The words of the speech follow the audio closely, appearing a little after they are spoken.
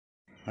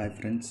Hi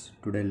friends,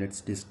 today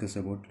let's discuss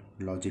about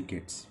logic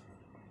gates.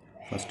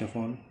 First of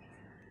all,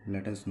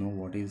 let us know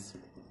what is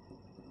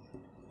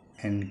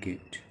AND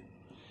gate.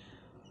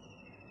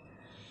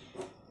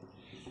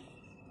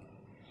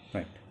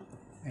 Right,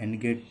 AND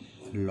gate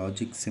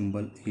logic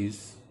symbol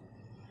is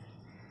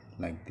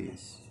like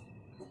this.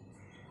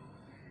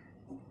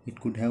 It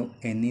could have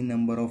any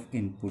number of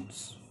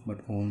inputs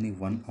but only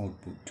one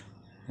output.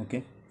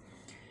 Okay,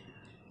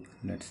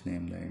 let's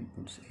name the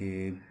inputs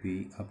A,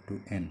 B up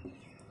to N.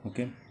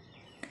 Okay,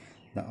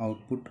 the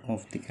output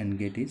of the AND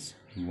gate is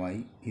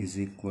Y is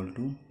equal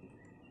to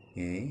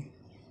A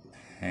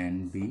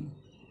and B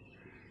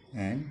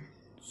and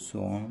so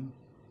on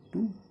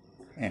to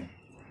N.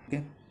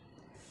 Okay,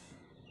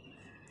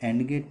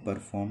 AND gate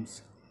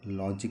performs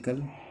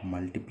logical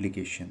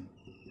multiplication.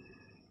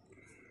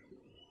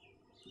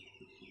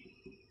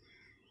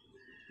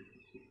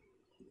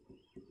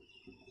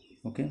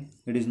 Okay,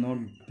 it is not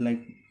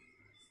like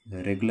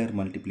the regular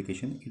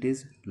multiplication, it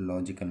is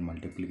logical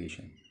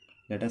multiplication.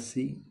 Let us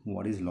see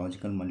what is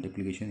logical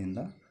multiplication in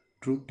the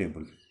truth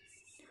table.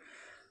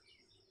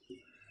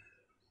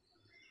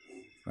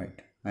 Right,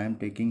 I am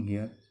taking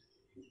here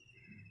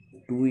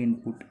two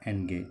input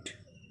AND gate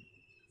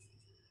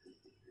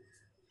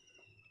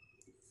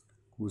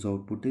whose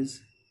output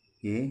is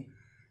A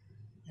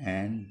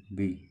and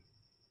B,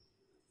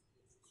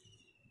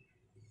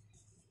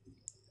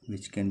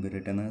 which can be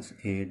written as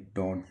A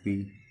dot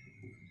B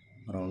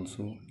or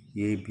also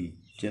AB,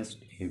 just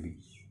AB.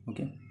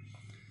 Okay,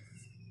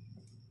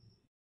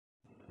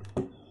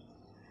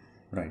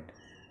 right,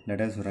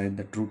 let us write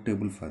the truth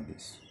table for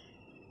this.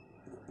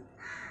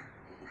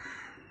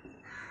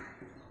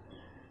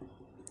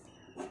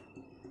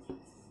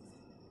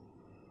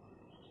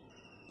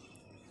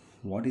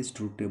 What is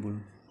truth table?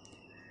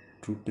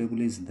 Truth table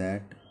is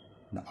that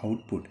the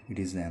output, it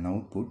is an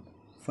output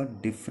for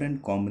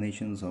different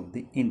combinations of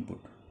the input.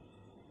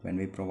 When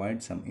we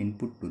provide some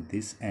input to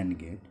this AND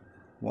gate,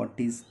 what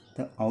is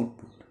the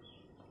output?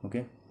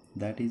 Okay,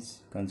 that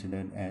is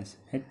considered as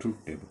a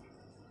truth table.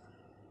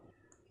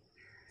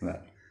 Well,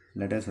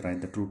 let us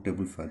write the truth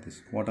table for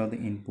this. What are the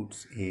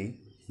inputs? A,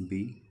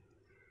 B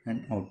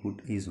and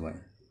output is Y,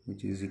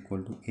 which is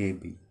equal to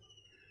AB.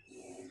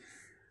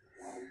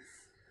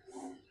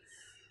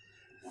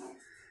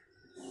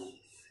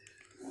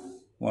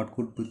 What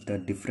could be the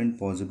different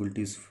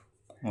possibilities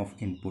of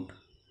input?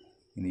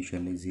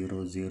 Initially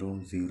 0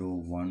 0 0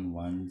 1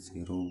 1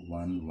 0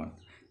 1 1.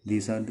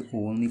 These are the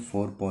only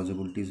four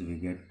possibilities we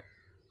get.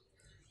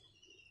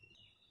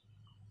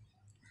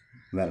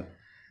 Well,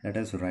 let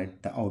us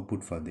write the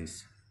output for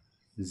this.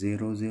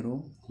 0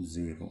 0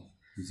 0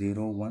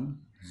 0 1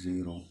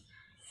 0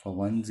 for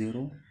 1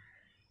 0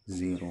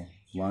 0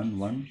 1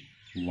 1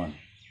 1.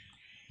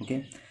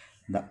 Okay,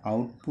 the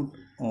output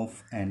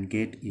of AND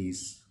gate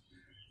is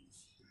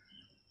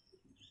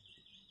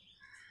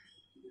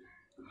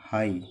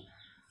high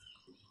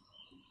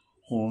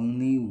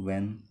only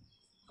when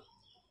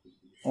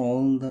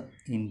all the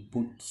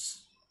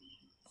inputs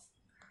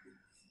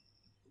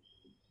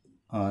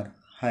are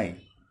high.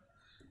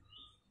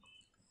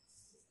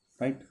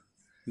 Right,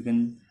 you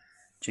can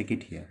check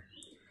it here.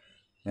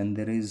 When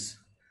there is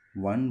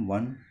 1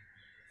 1,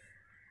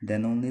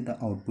 then only the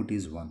output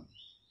is 1.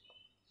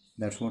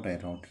 That's what I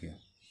wrote here.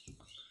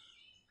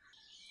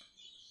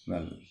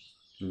 Well,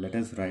 let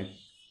us write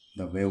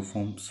the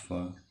waveforms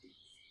for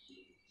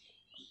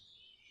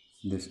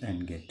this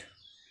AND gate.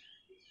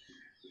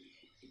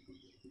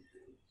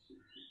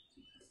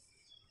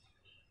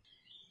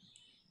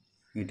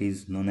 It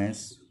is known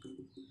as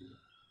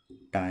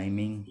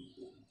timing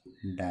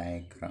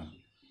diagram.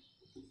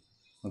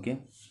 Okay,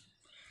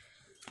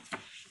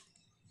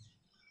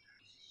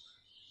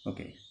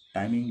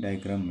 timing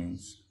diagram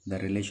means the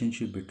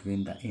relationship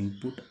between the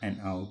input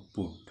and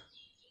output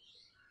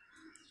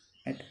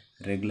at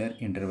regular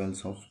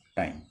intervals of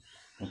time.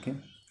 Okay,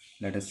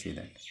 let us see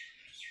that.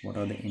 What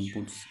are the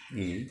inputs?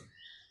 A,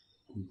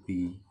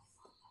 B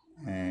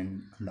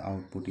and the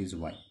output is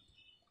Y.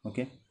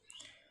 Okay,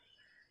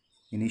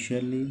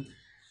 initially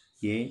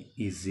A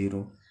is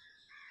 0,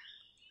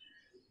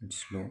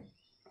 it's low,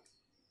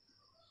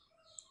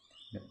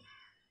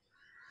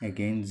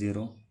 again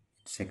 0,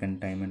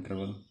 second time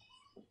interval,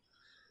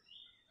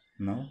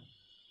 now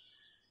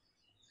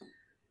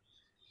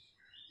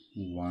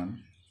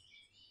 1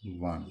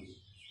 1.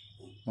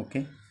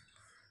 Okay,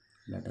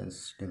 let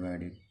us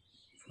divide it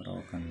for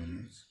our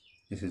convenience.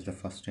 This is the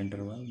first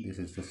interval, this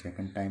is the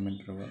second time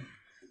interval,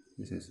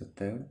 this is the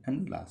third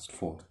and last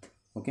fourth.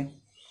 Okay,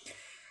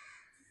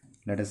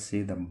 let us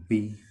see the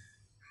B.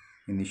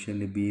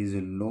 Initially B is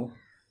low,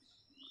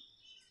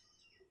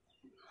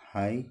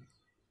 high,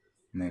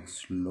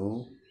 next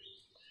low,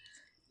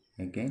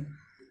 again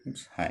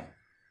it's high.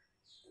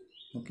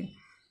 Okay,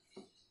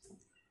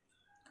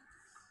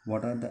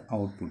 what are the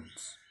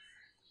outputs?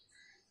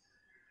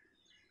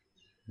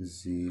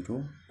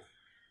 0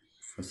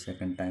 for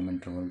second time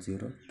interval,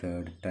 0,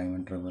 third time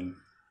interval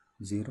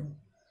 0,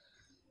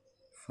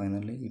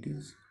 finally it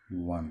is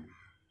 1.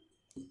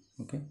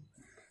 Okay,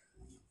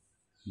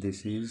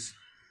 this is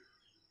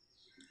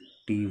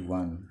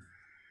T1,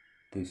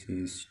 this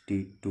is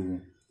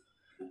T2,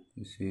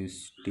 this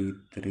is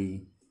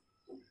T3,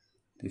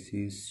 this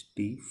is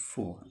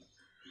T4.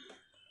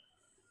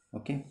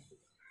 Okay,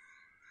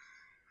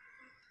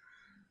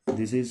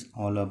 this is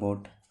all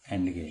about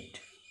AND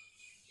gate.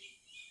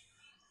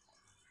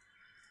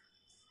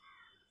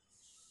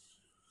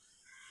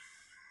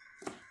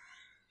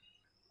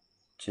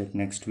 Check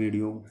next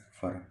video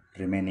for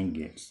remaining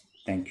gates.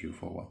 Thank you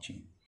for watching.